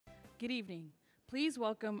Good evening. Please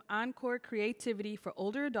welcome Encore Creativity for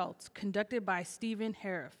Older Adults, conducted by Stephen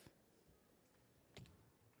Hariff.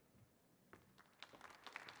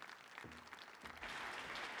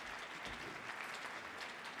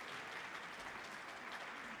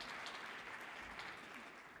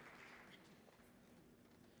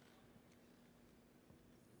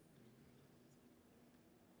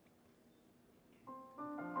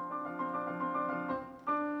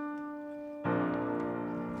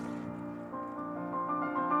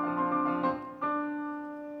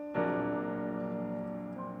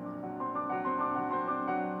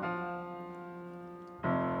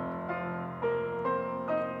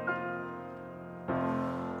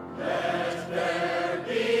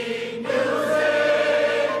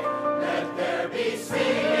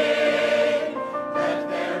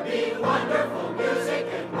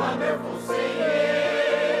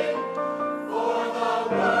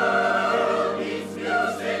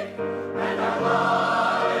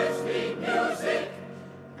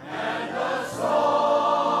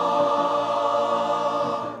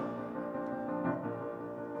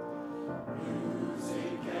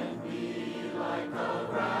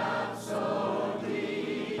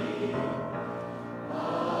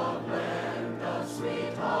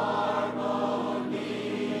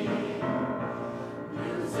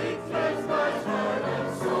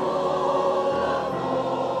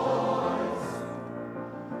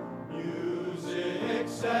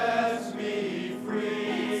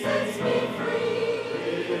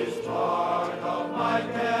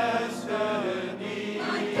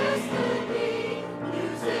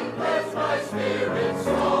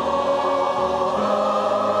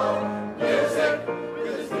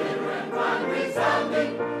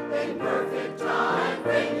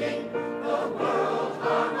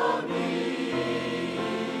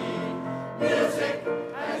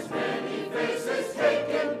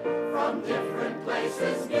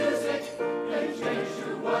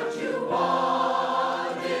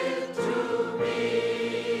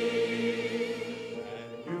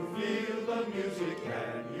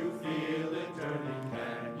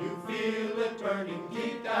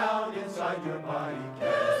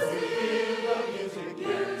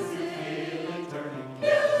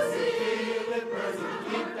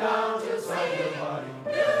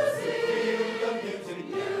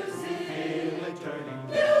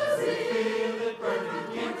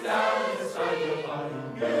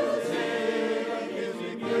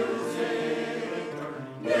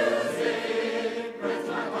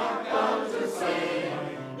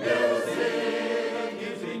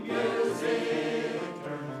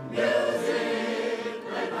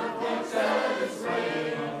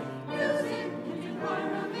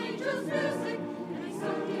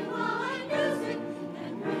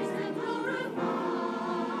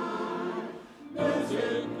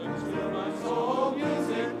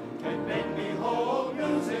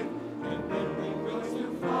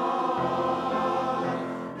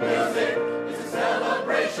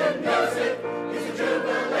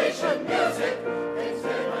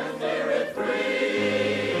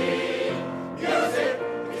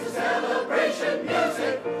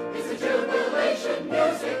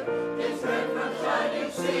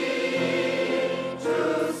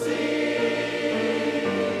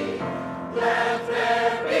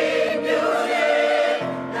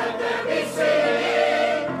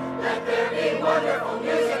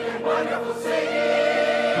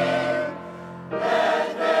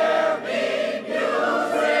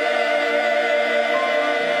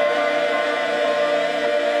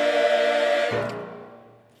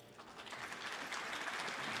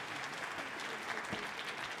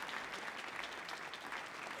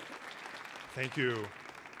 Thank you.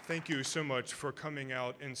 Thank you so much for coming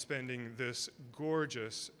out and spending this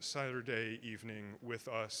gorgeous Saturday evening with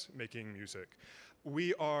us making music.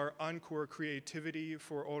 We are Encore Creativity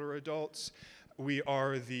for Older Adults. We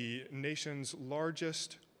are the nation's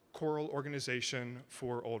largest choral organization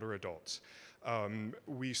for older adults.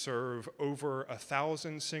 We serve over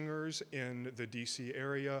 1,000 singers in the DC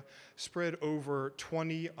area, spread over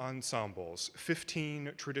 20 ensembles,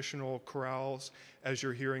 15 traditional chorales, as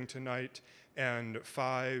you're hearing tonight, and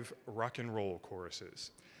 5 rock and roll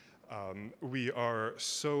choruses. We are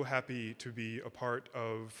so happy to be a part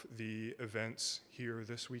of the events here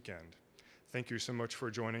this weekend. Thank you so much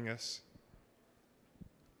for joining us.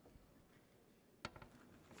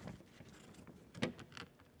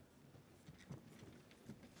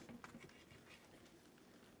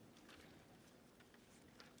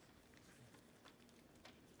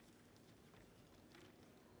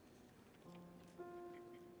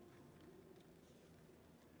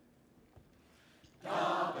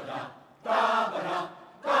 Da ba da, da ba da,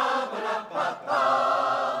 da ba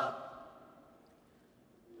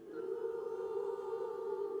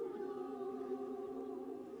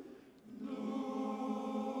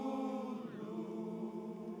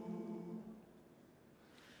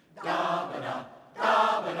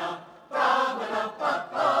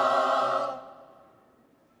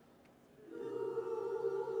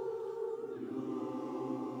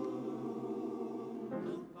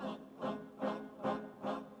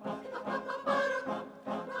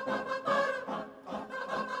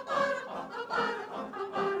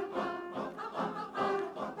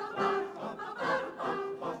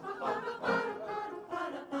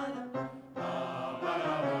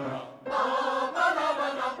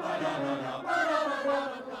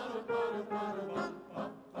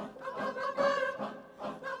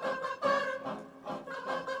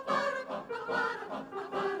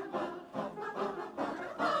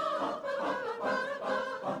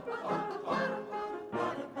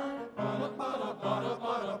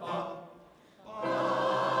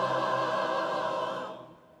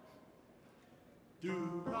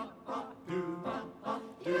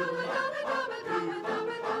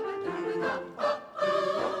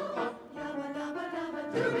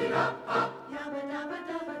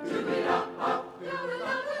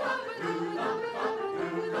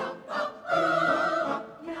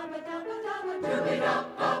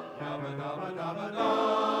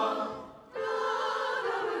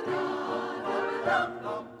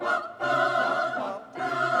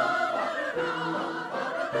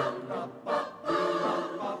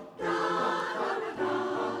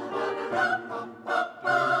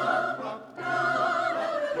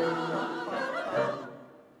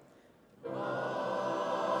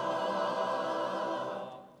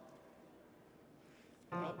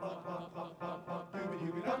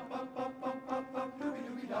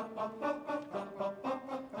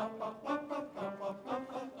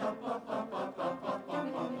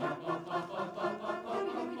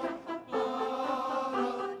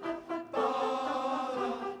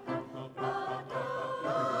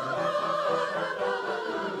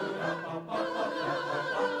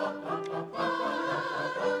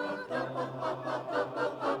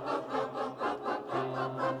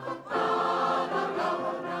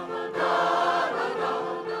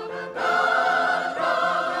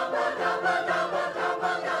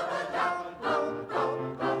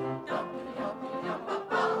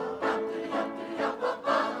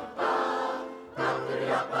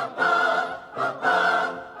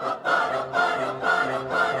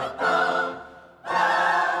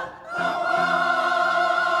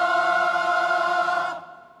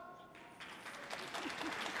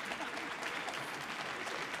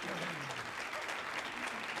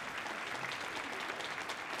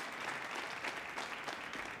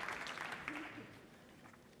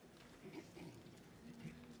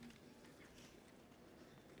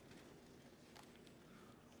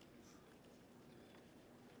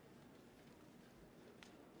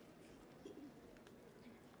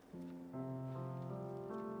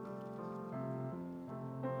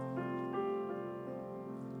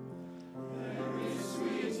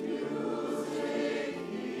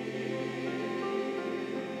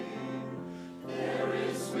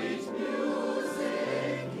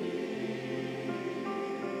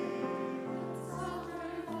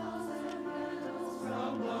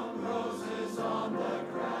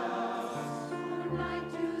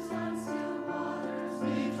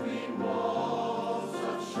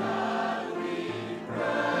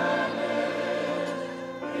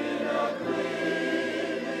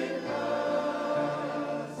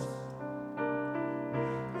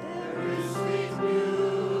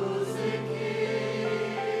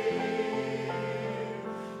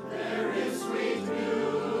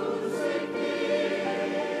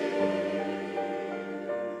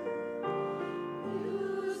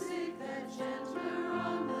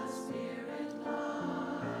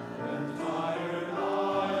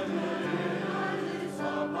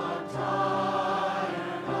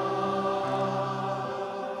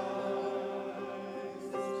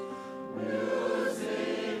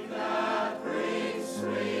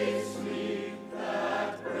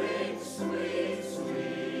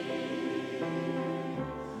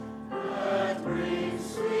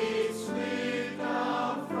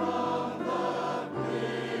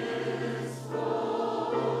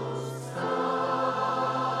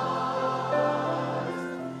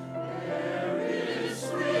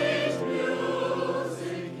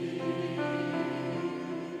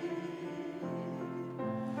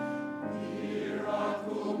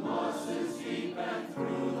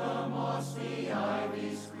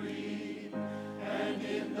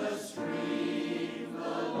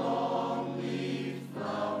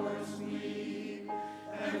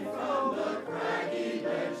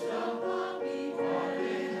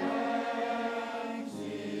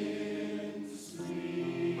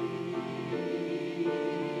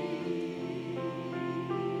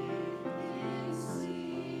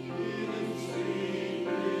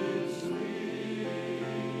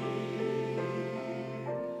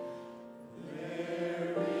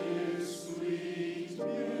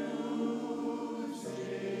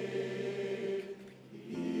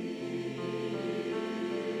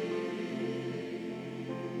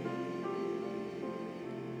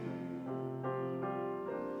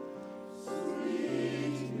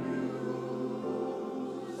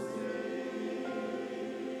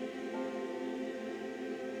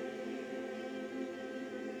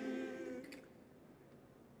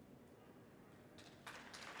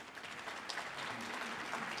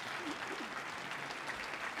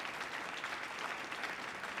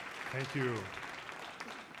Thank you.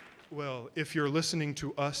 Well, if you're listening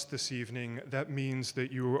to us this evening, that means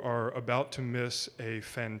that you are about to miss a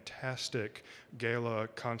fantastic gala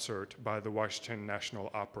concert by the Washington National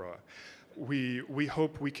Opera. We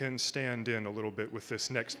hope we can stand in a little bit with this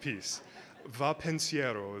next piece. Va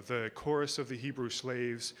Pensiero, the chorus of the Hebrew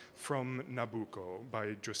slaves from Nabucco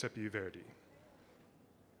by Giuseppe Verdi.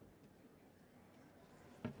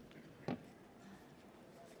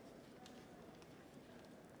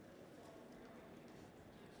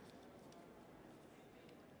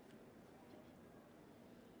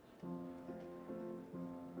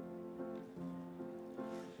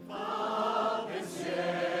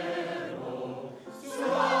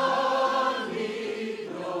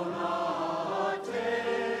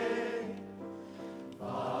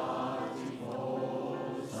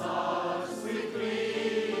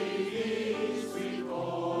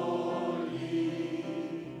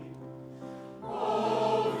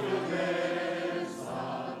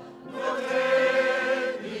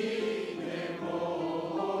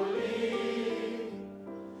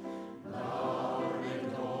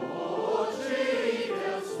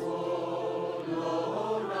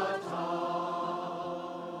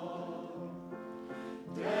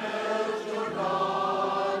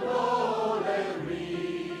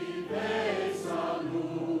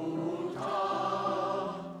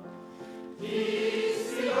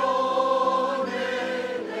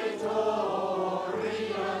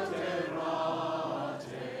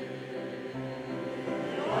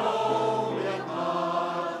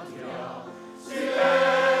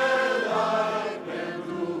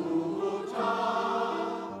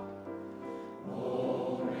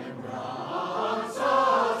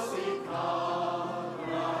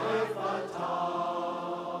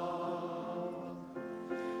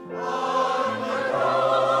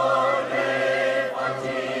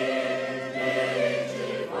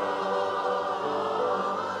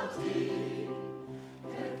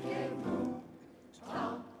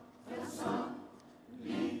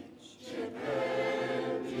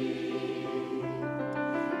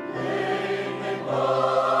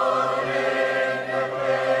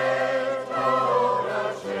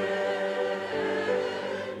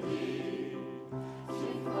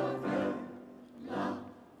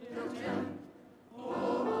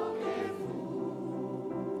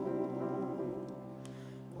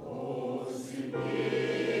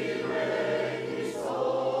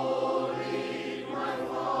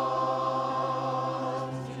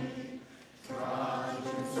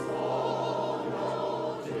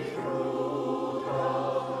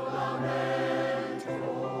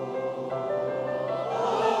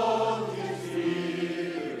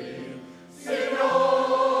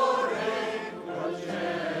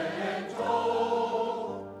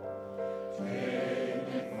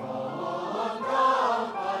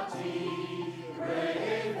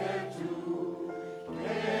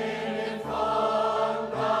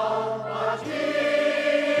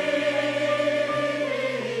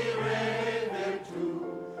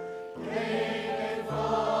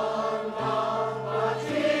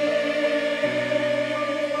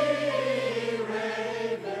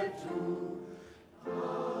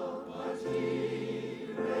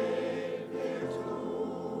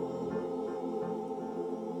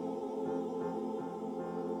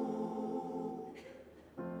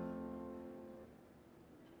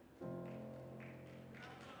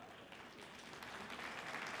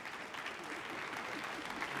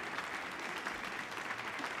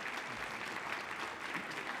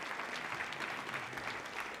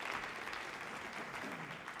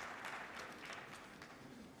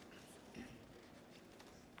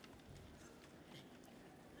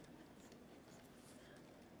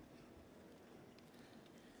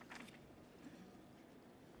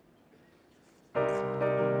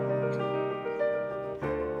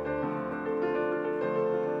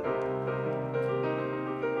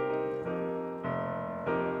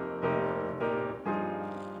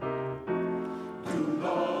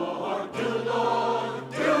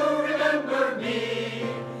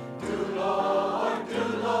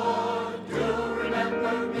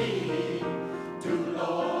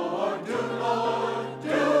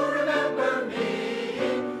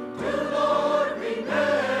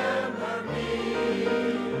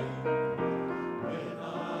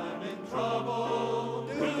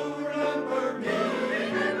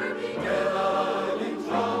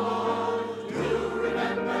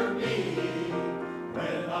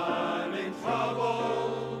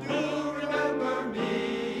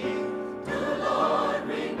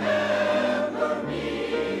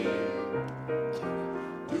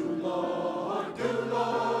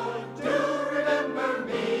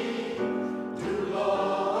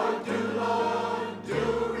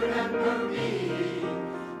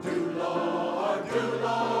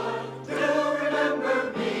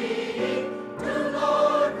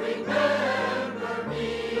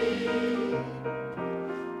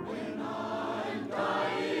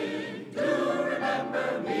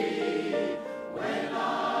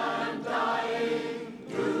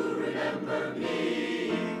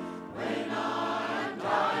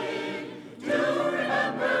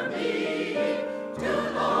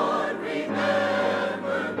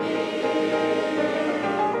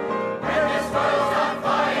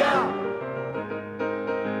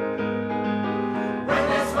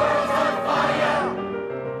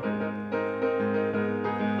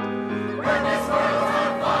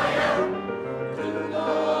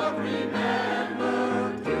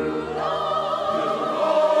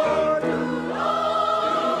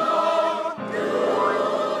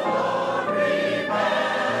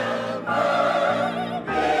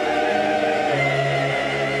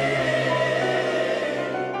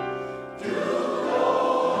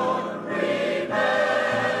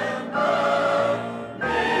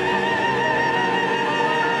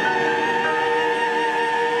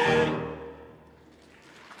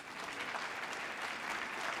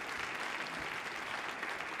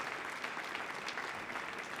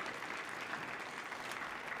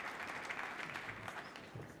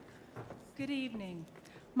 Good evening.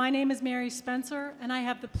 My name is Mary Spencer, and I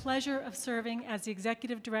have the pleasure of serving as the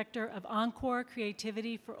Executive Director of Encore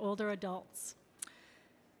Creativity for Older Adults.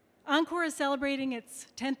 Encore is celebrating its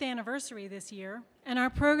 10th anniversary this year, and our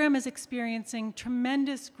program is experiencing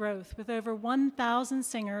tremendous growth with over 1,000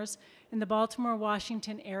 singers in the Baltimore,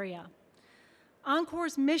 Washington area.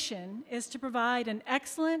 Encore's mission is to provide an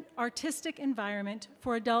excellent artistic environment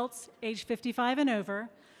for adults aged 55 and over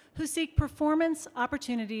who seek performance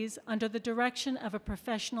opportunities under the direction of a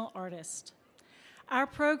professional artist. Our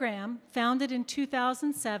program, founded in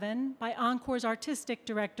 2007 by Encore's artistic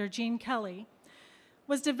director, Gene Kelly,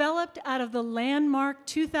 was developed out of the landmark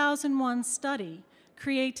 2001 study,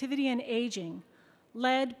 Creativity and Aging,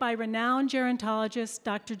 led by renowned gerontologist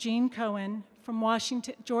Dr. Gene Cohen from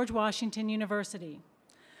George Washington University.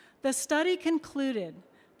 The study concluded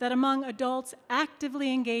that among adults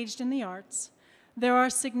actively engaged in the arts, there are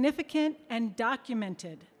significant and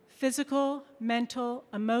documented physical, mental,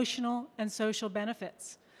 emotional, and social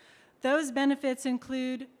benefits. Those benefits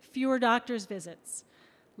include fewer doctor's visits,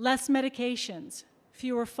 less medications,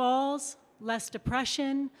 fewer falls, less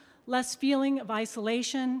depression, less feeling of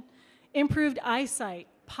isolation, improved eyesight,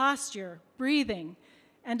 posture, breathing,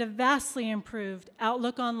 and a vastly improved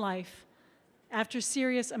outlook on life after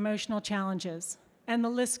serious emotional challenges. And the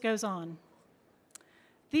list goes on.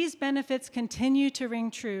 These benefits continue to ring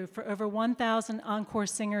true for over 1,000 Encore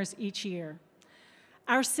singers each year.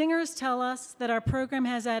 Our singers tell us that our program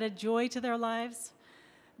has added joy to their lives,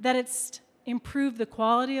 that it's improved the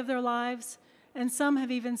quality of their lives, and some have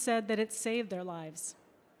even said that it saved their lives.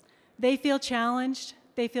 They feel challenged,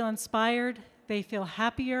 they feel inspired, they feel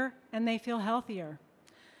happier, and they feel healthier.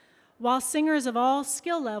 While singers of all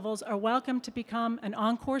skill levels are welcome to become an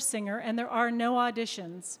Encore singer, and there are no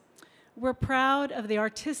auditions, we're proud of the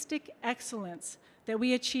artistic excellence that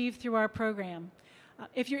we achieve through our program.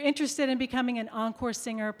 If you're interested in becoming an Encore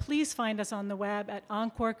singer, please find us on the web at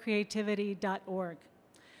encorecreativity.org.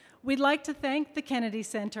 We'd like to thank the Kennedy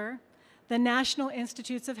Center, the National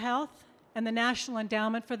Institutes of Health, and the National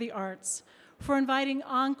Endowment for the Arts for inviting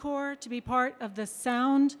Encore to be part of the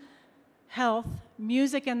Sound Health,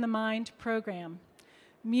 Music and the Mind program.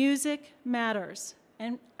 Music matters,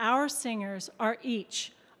 and our singers are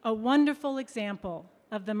each a wonderful example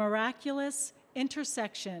of the miraculous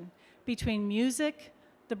intersection between music,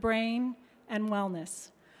 the brain, and wellness.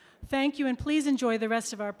 Thank you, and please enjoy the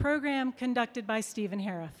rest of our program conducted by Stephen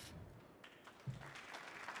Harriff.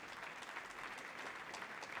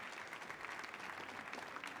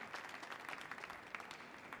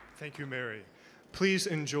 Thank you, Mary. Please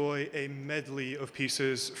enjoy a medley of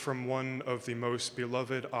pieces from one of the most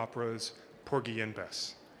beloved operas, Porgy and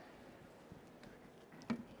Bess.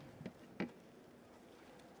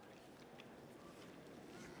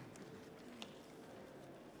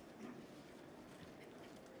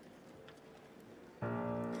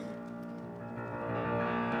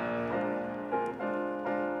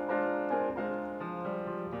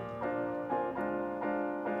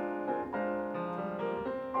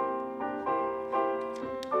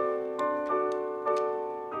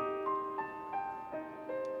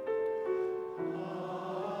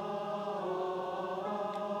 Ah.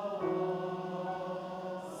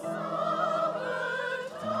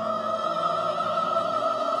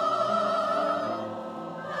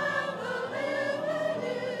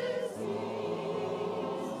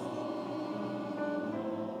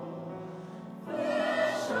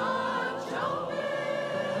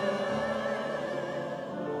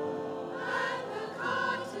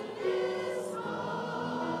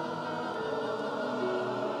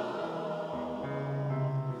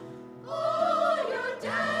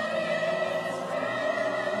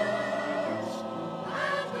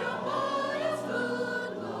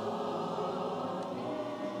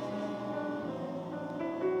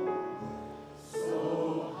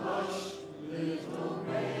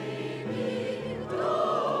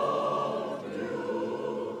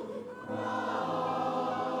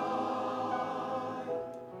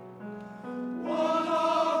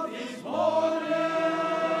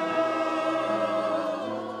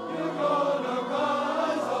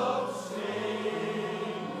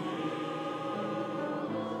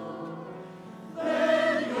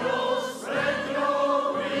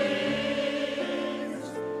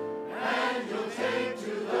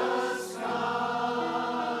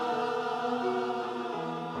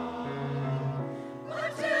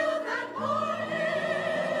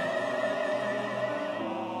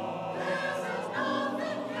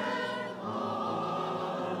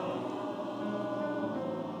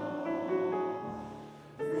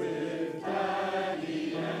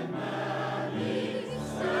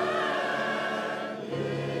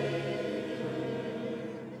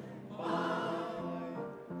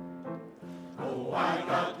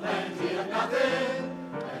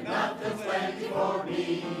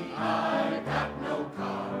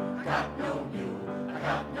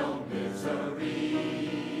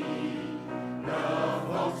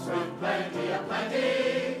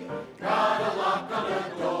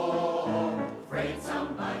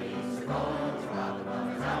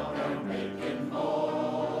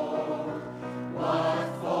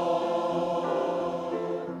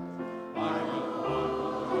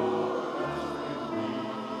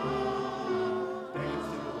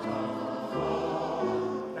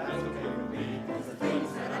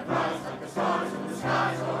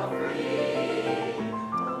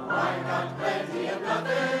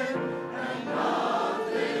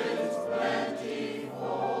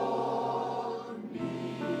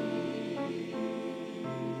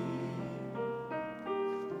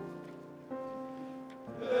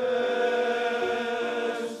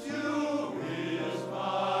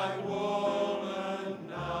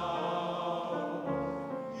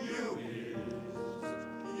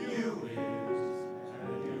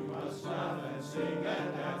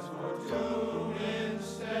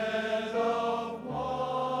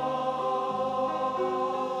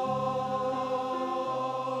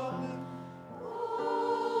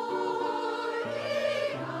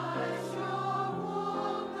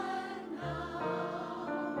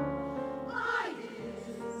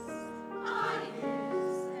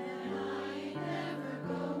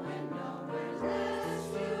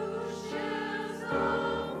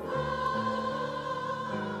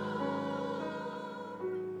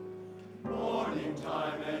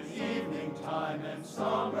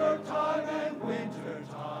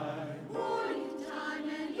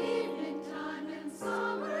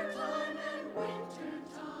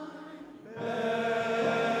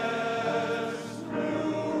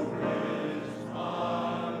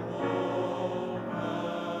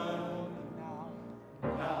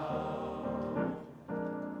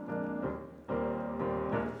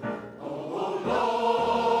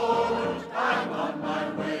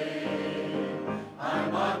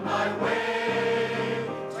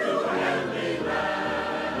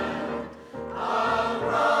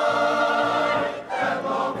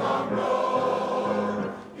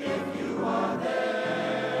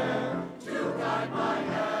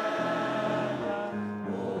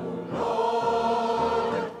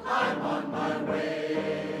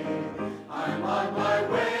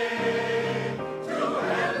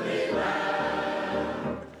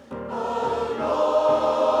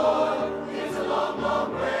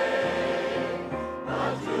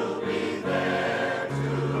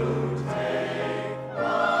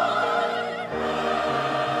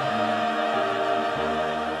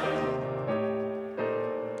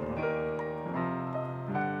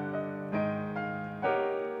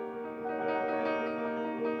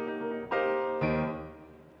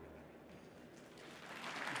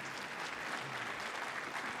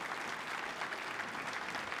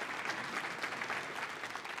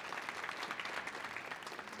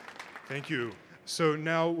 Thank you. So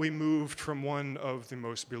now we moved from one of the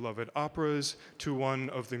most beloved operas to one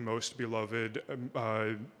of the most beloved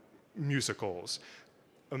musicals.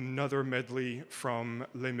 Another medley from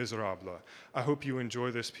Les Miserables. I hope you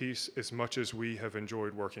enjoy this piece as much as we have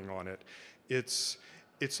enjoyed working on it. It's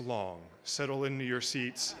long. Settle into your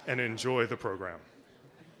seats and enjoy the program.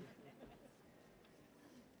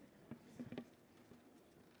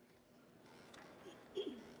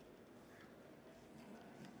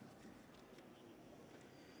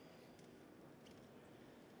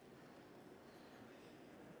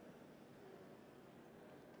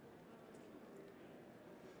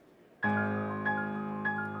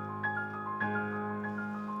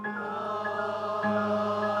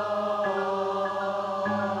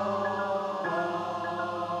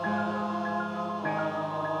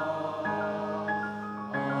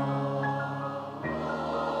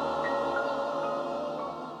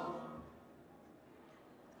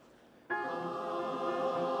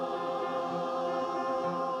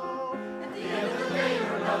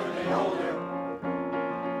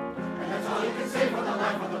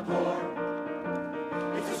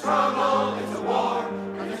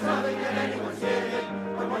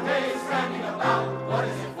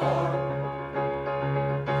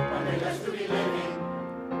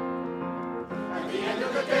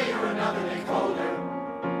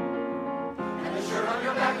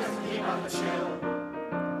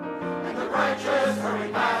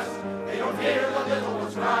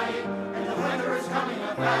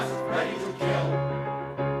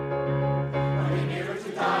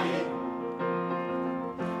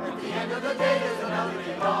 At the end of the day, there's another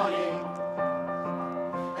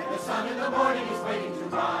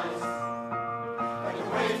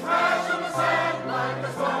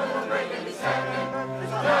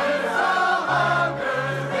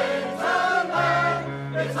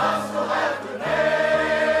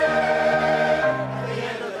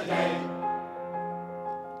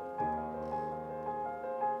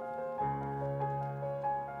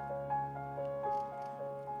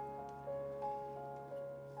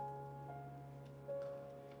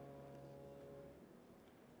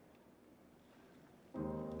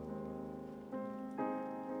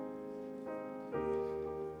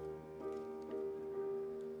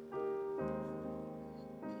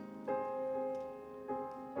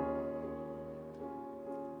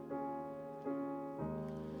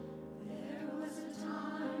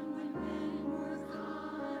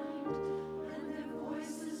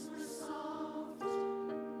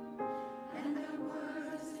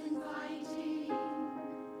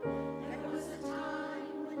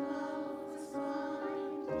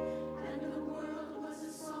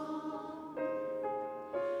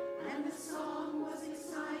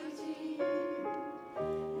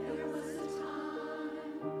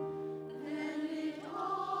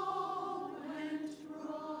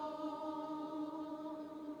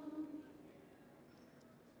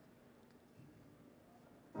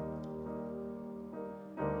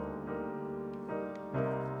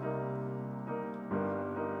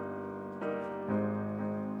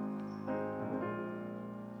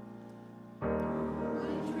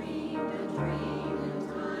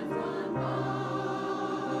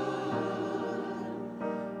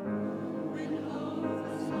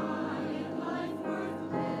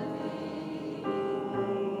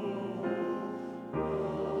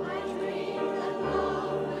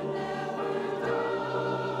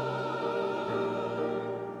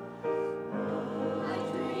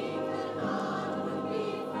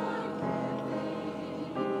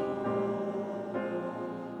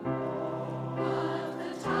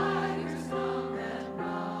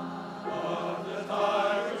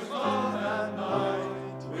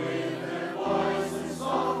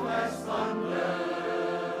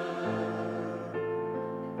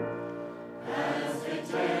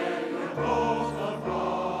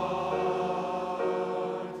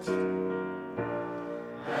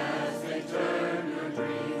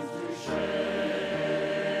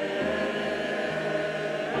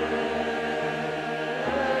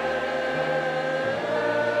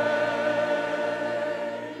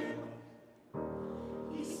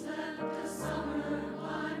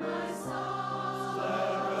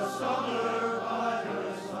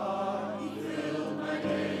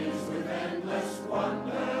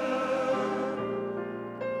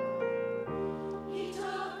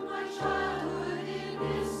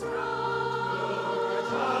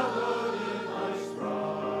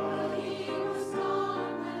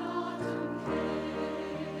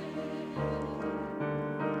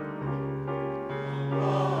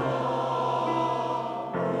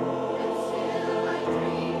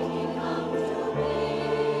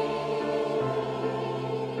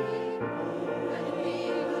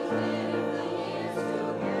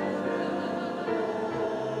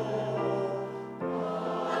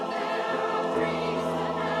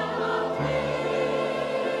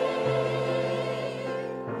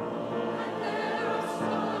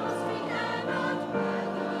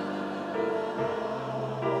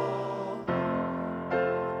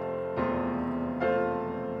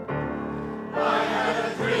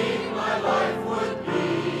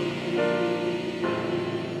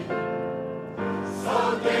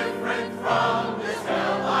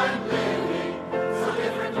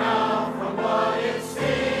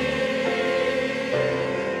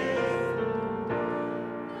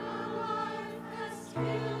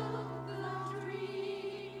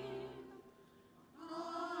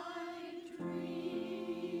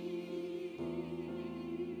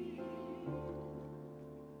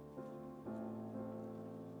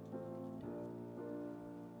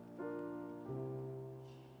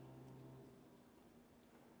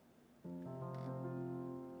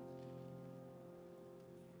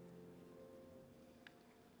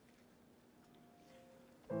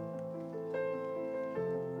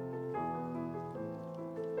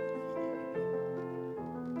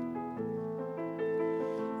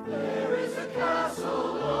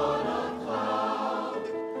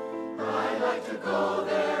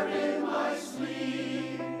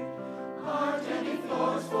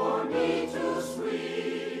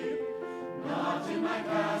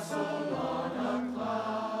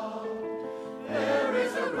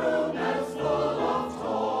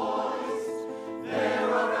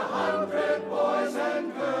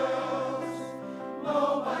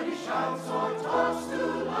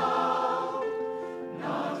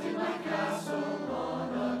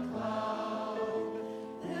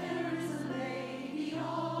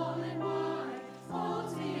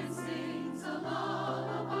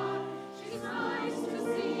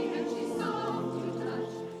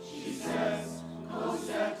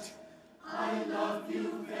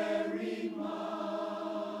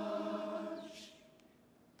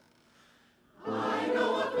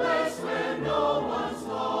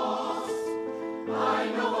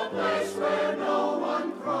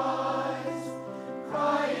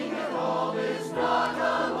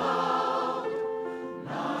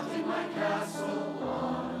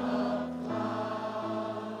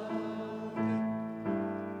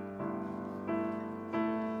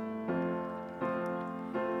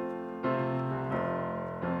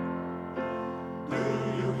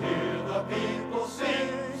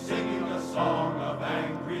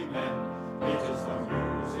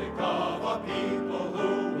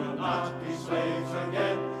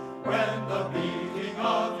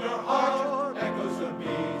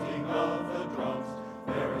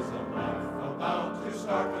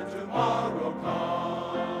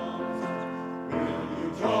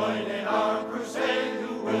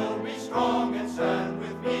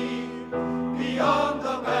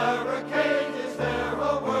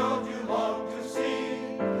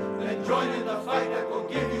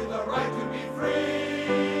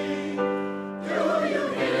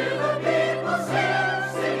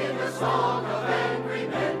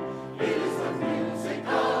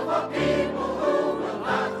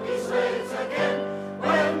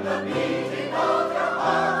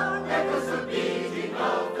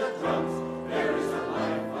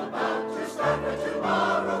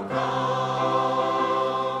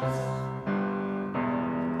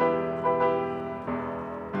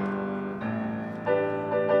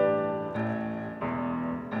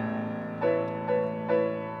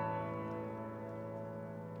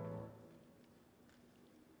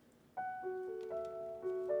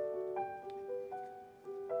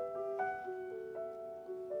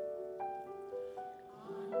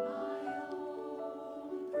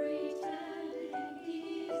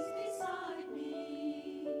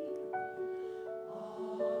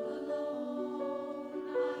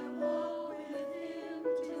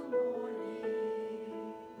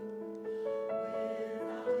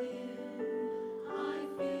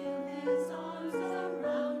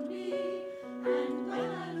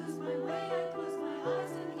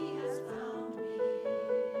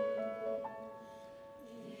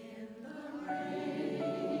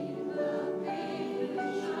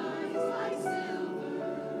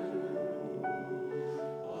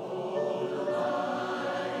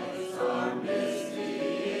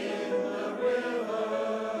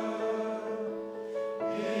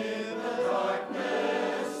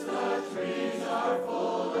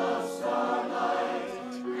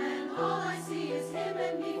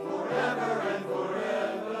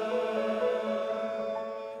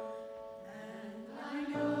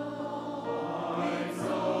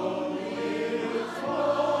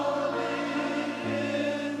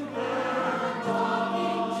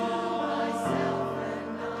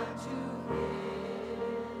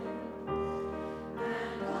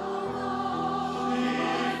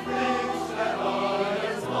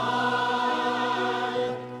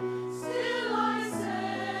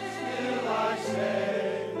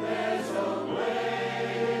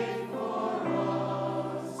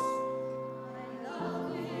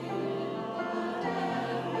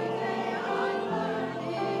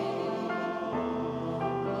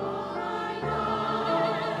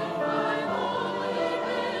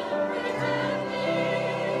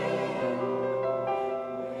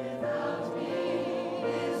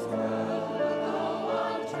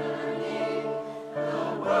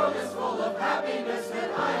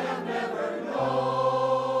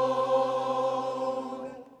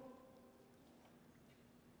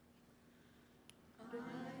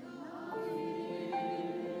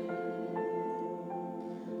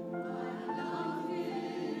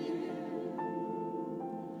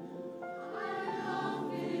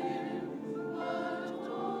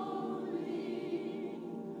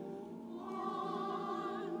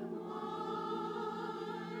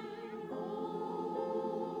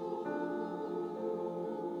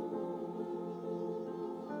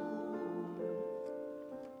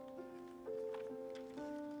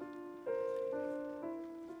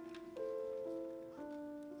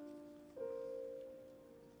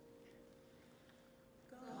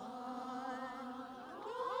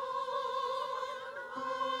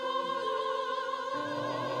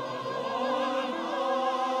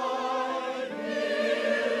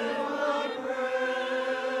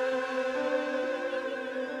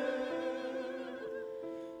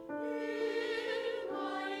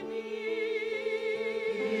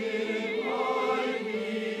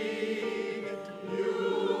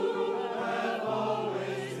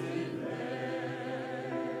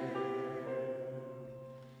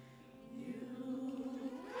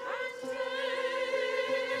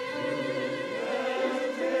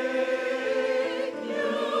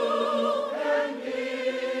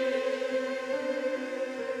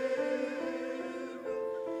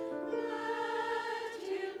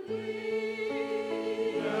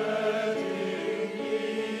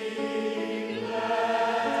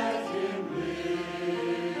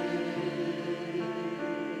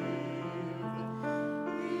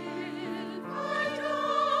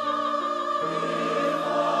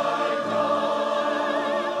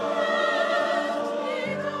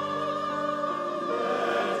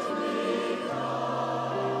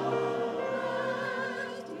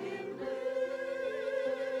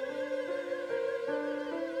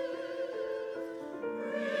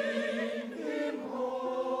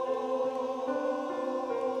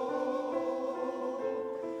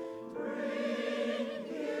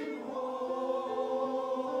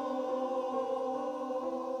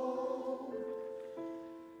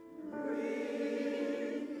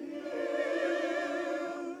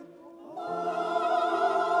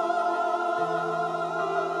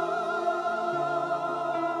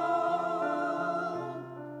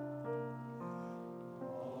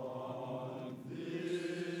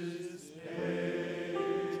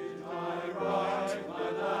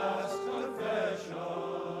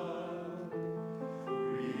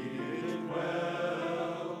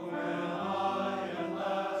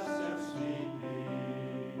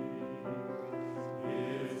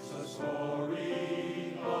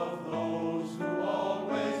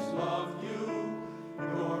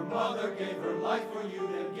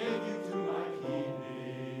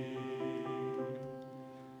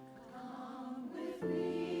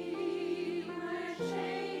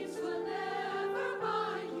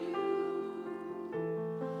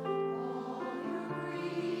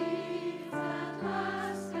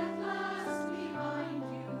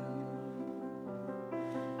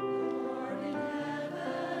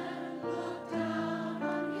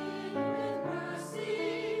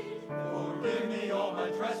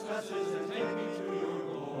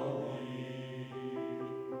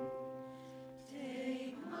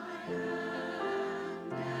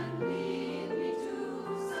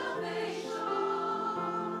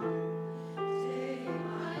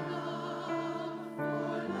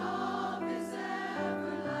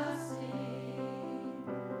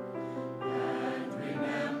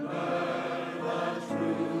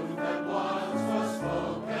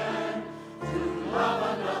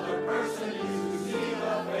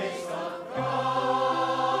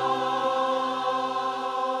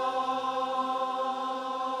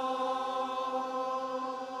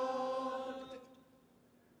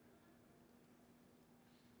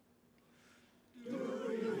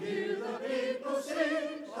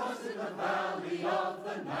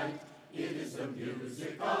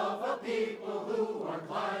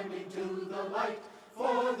fight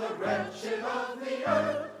for the wretched of the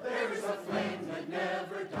earth. There is a flame that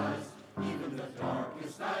never dies. Even the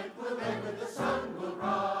darkest night will end and the sun will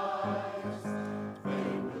rise.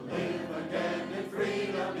 They will live again in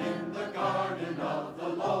freedom in the garden of the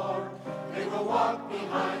Lord. They will walk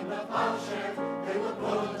behind the plowshare. They will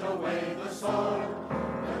put away the sword.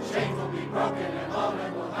 The chains will be broken and all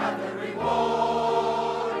men will have their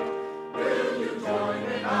reward. Will you join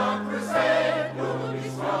in our crusade? Who will be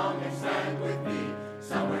strong and stand with me?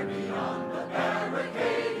 Somewhere beyond the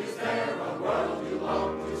barricade, is there a world you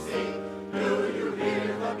long to see? Do you hear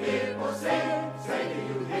the people sing? Say, do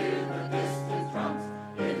you hear the distant drums?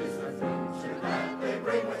 It is the future that they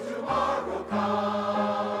bring when tomorrow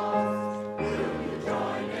comes. Will you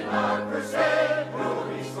join in our crusade? Who will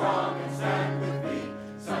be strong and stand with me?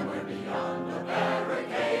 Somewhere beyond the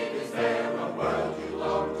barricade, is there a world you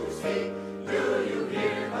long to see? Do you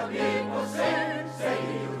hear the people sing? Say,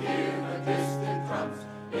 do you hear the distant drums?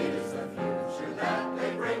 It is the future that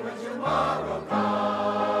they bring when tomorrow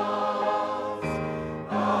comes.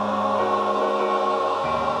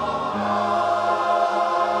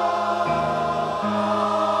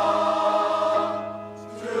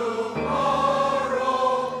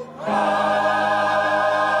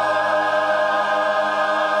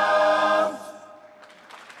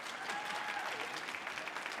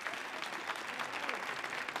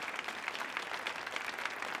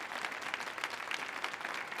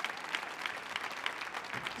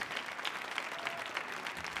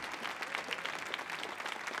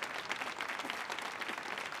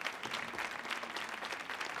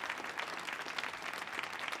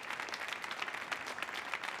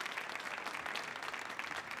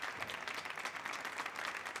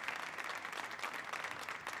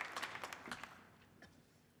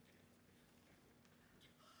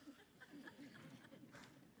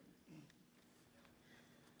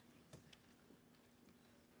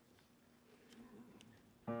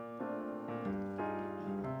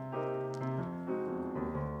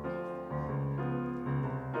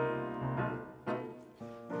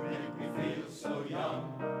 So young,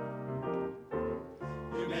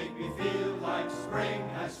 you make me feel like spring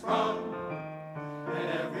has sprung, and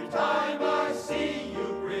every time I see you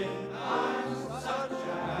grin, I'm such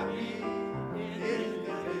a happy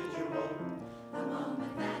individual. The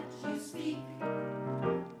moment that you speak,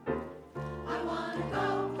 I want to go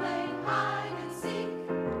play hide and seek.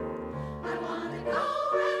 I want to go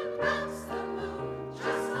and bounce the moon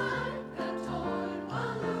just like a toy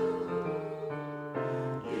balloon.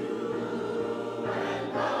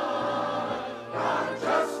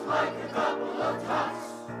 Just like a couple of tots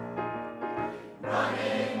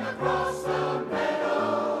running across the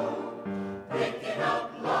meadow, picking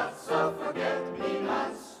up lots of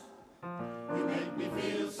forget-me-nots. You make me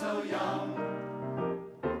feel so young.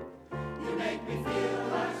 You make me feel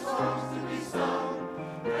like songs to be sung,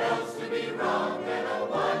 bells to be rung, and a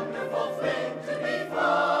wonderful thing to be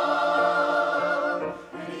fun.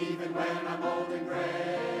 And even when I'm old and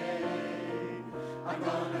gray, I'm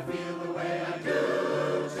gonna feel the way I do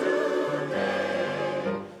today,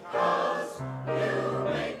 'cause you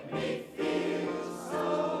make me feel so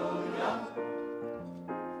young.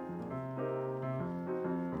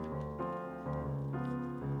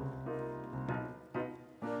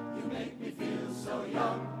 You make me feel so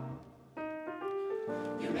young.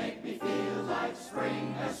 You make me feel like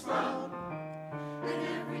spring has sprung. And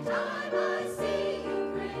every time I see you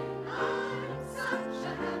grin, I'm such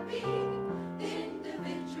a happy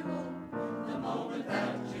individual. The moment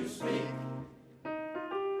that you speak,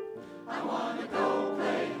 I wanna go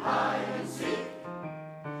play hide and seek.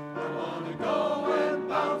 I wanna go and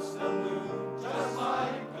bounce the moon just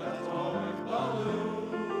like a toy balloon.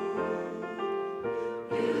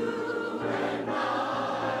 You and I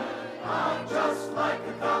are just like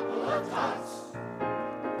a couple of tots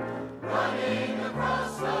running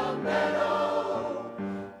across the meadow,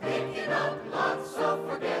 picking up lots of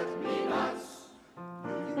forget-me-nots.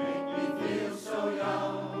 You make me feel so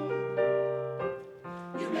young.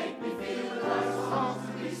 You make me feel like songs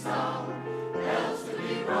to be sung, bells to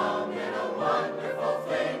be rung, and a wonderful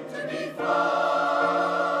thing to be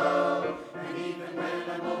fun. And even when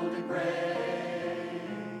I'm old and gray,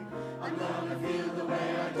 I'm gonna feel the way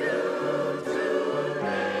I do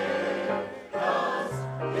today,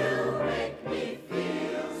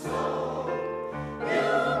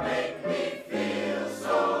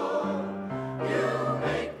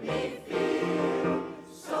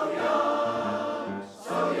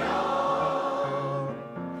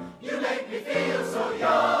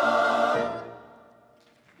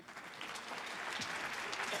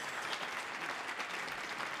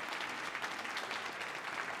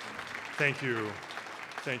 Thank you.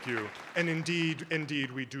 Thank you. And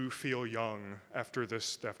indeed, we do feel young after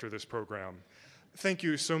this program. Thank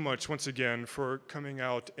you so much once again for coming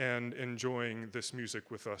out and enjoying this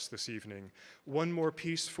music with us this evening. One more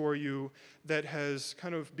piece for you that has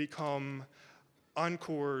kind of become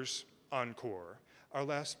Encore's encore. Our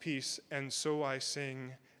last piece, And So I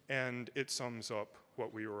Sing, and it sums up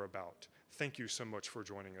what we were about. Thank you so much for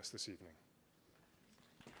joining us this evening.